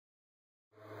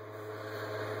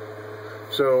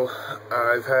So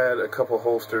I've had a couple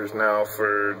holsters now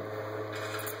for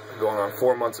going on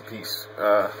 4 months apiece.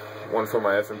 One for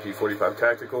my FNP 45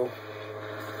 Tactical,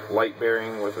 light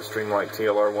bearing with a Streamlight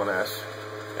TLR 1S,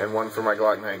 and one for my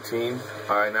Glock 19.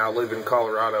 I now live in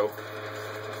Colorado,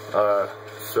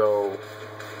 so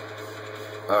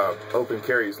open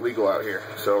carry is legal out here.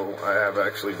 So I have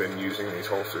actually been using these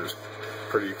holsters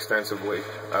pretty extensively.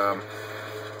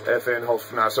 FN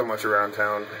holster, not so much around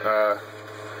town.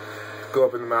 Go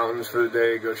up in the mountains for the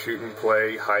day, go shoot and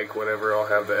play, hike, whatever, I'll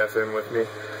have the FN with me.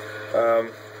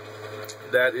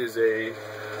 That is a,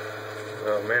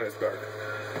 oh man, it's dark.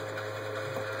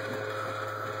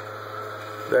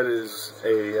 That is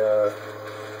a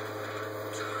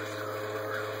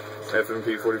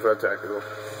FNP 45 Tactical.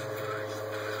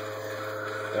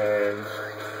 And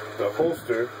the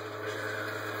holster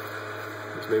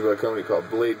is made by a company called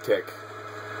Blade Tech.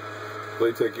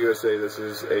 Blade Tech USA. This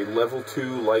is a level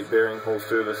 2 light bearing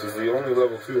holster. This is the only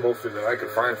level 2 holster that I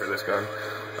could find for this gun.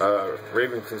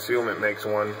 Raven Concealment makes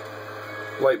one,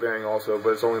 light bearing also, but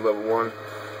it's only level 1.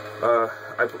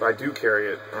 I do carry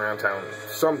it around town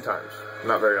sometimes,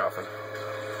 not very often.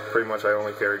 Pretty much I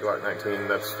only carry Glock 19.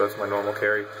 That's my normal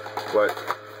carry. But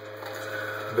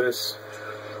this,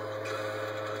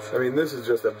 I mean, this is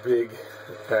just a big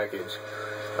package.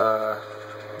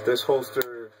 This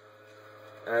holster,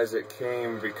 as it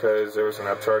came, because there was an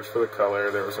upcharge for the color,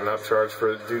 there was an upcharge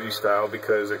for the duty style,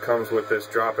 because it comes with this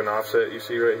drop and offset you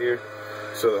see right here,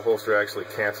 so the holster actually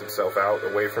cants itself out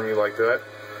away from you like that.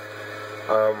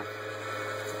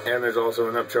 And there's also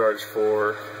an upcharge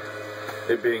for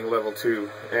it being level 2,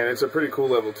 and it's a pretty cool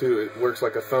level 2. It works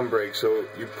like a thumb brake, so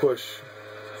you push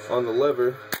on the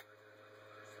lever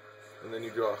and then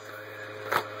you draw.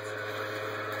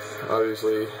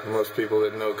 Obviously, most people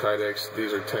that know Kydex,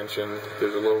 these are tension.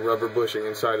 There's a little rubber bushing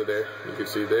inside of there. You can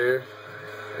see there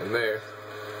and there.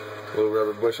 Little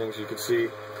rubber bushings you can see.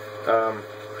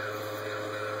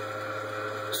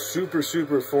 Super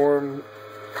form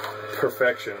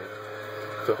perfection.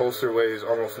 The holster weighs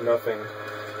almost nothing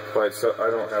by itself.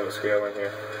 I don't have a scale in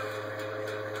here.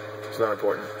 It's not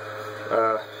important.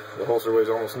 The holster weighs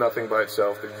almost nothing by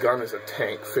itself. The gun is a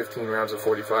tank. 15 rounds of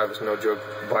 45 is no joke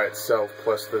by itself,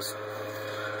 plus this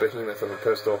behemoth of a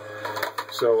pistol.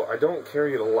 So I don't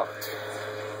carry it a lot.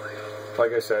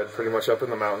 Like I said, pretty much up in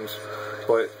the mountains.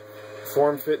 But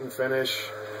form, fit, and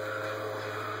finish,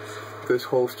 this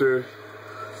holster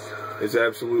is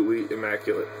absolutely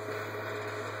immaculate.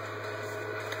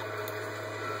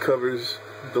 Covers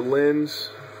the lens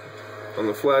on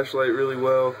the flashlight really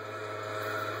well.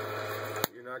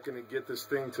 Not going to get this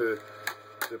thing to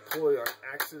deploy on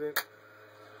accident.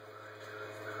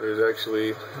 There's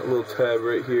actually a little tab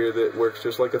right here that works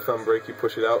just like a thumb brake. You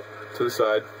push it out to the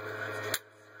side,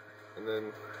 and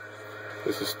then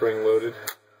this is spring loaded.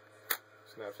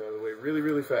 Snaps out of the way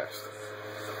really fast.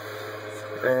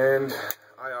 And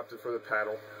I opted for the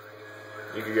paddle.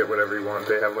 You can get whatever you want.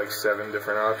 They have like 7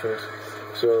 different options.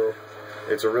 So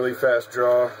it's a really fast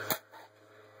draw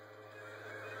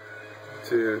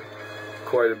to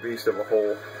quite a beast of a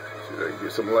hole. See if I can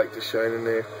get some light to shine in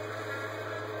there.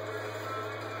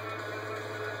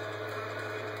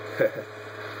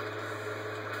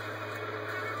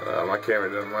 My camera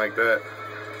doesn't like that.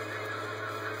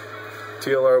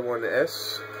 TLR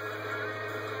 1S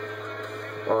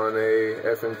on a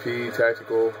FNP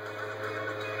Tactical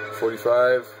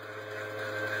 45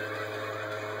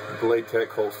 Blade Tech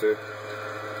holster.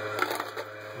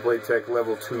 Blade Tech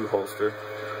level 2 holster.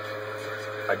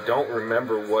 I don't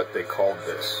remember what they called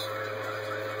this.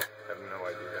 I have no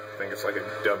idea. I think it's like a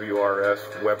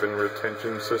WRS, weapon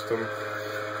retention system.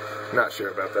 Not sure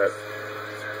about that.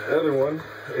 The other one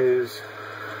is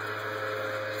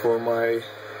for my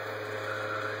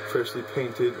freshly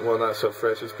painted, well, not so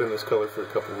fresh, it's been this color for a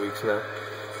couple weeks now.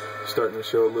 Starting to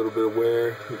show a little bit of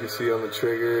wear. You can see on the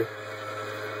trigger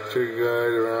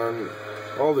guard, around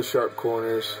all the sharp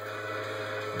corners,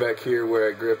 back here where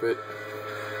I grip it.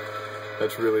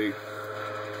 That's really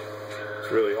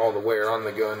all the wear on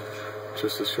the gun,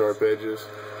 just the sharp edges.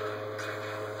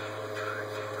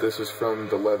 This is from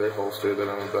the leather holster that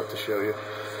I'm about to show you.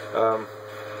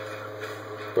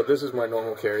 But this is my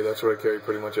normal carry. That's what I carry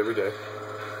pretty much every day.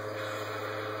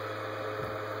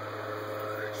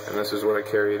 And this is what I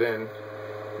carry it in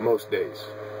most days.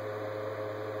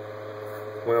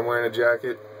 When I'm wearing a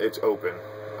jacket, it's open.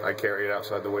 I carry it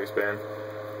outside the waistband.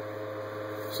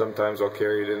 Sometimes I'll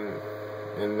carry it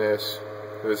in this.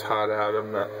 If it's hot out,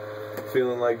 I'm not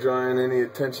feeling like drawing any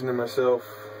attention to myself,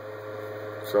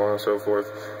 so on and so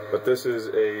forth. But this is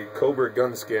a Cobra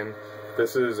gun skin.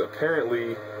 This is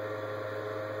apparently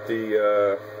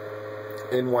the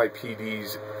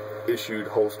NYPD's issued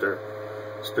holster,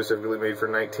 specifically made for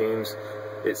 19s.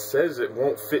 It says it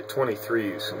won't fit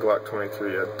 23s, Glock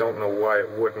 23. I don't know why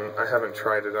it wouldn't. I haven't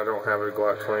tried it. I don't have a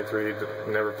Glock 23.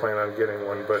 Never plan on getting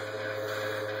one, but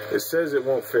it says it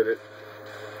won't fit it.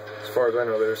 As far as I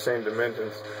know, they're the same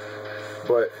dimensions.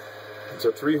 But it's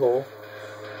a 3-hole,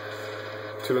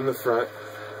 2 in the front,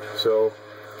 so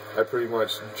I pretty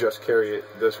much just carry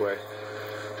it this way,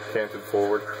 canted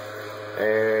forward.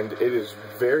 And it is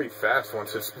very fast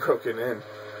once it's broken in.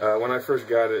 When I first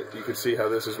got it, you could see how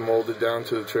this is molded down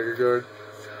to the trigger guard.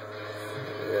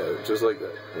 Yeah, just like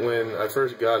that. When I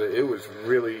first got it, it was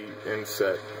really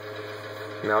inset.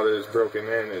 Now that it's broken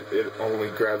in, it only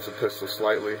grabs the pistol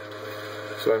slightly.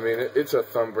 So, I mean, it's a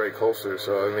thumb brake holster,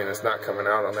 so, I mean, it's not coming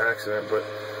out on accident, but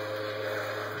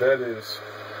that is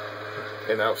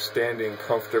an outstanding,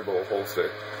 comfortable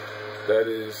holster. That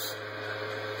is,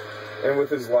 and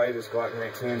with as light as Glock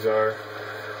 19s are,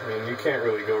 I mean, you can't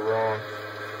really go wrong.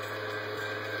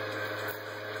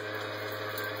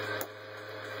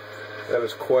 That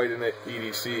is quite an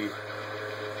EDC.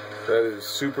 That is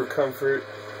super comfort,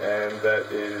 and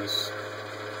that is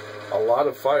a lot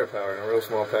of firepower in a real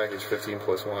small package.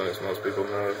 15+1, as most people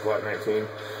know, is Glock 19.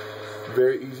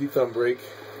 Very easy thumb brake.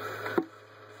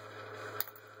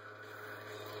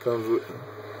 Comes with,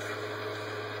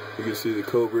 you can see the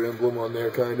Cobra emblem on there,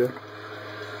 kinda.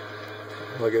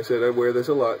 Like I said, I wear this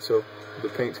a lot, so the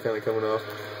paint's kind of coming off.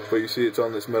 But you see it's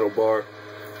on this metal bar,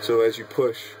 so as you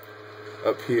push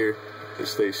up here, it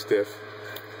stays stiff.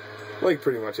 Like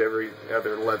pretty much every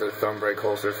other leather thumb brake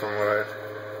holster from what I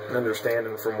understand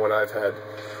and from what I've had.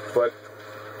 But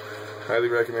highly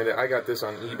recommend it. I got this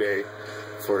on eBay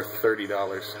for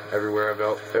 $30.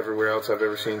 Everywhere else I've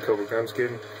ever seen Cobra gun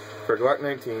skin for Glock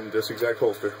 19, this exact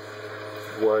holster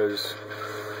was,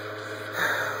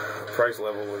 price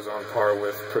level was on par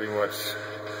with pretty much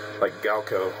like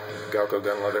Galco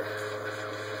gun leather.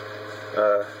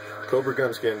 Cobra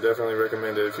gun skin, definitely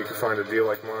recommend it if you can find a deal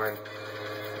like mine,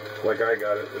 like I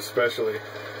got it, especially.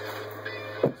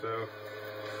 So,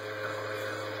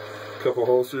 a couple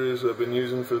holsters I've been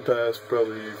using for the past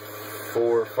probably 4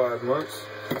 or 5 months.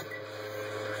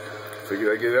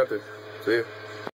 Figured I'd get it out there. See ya.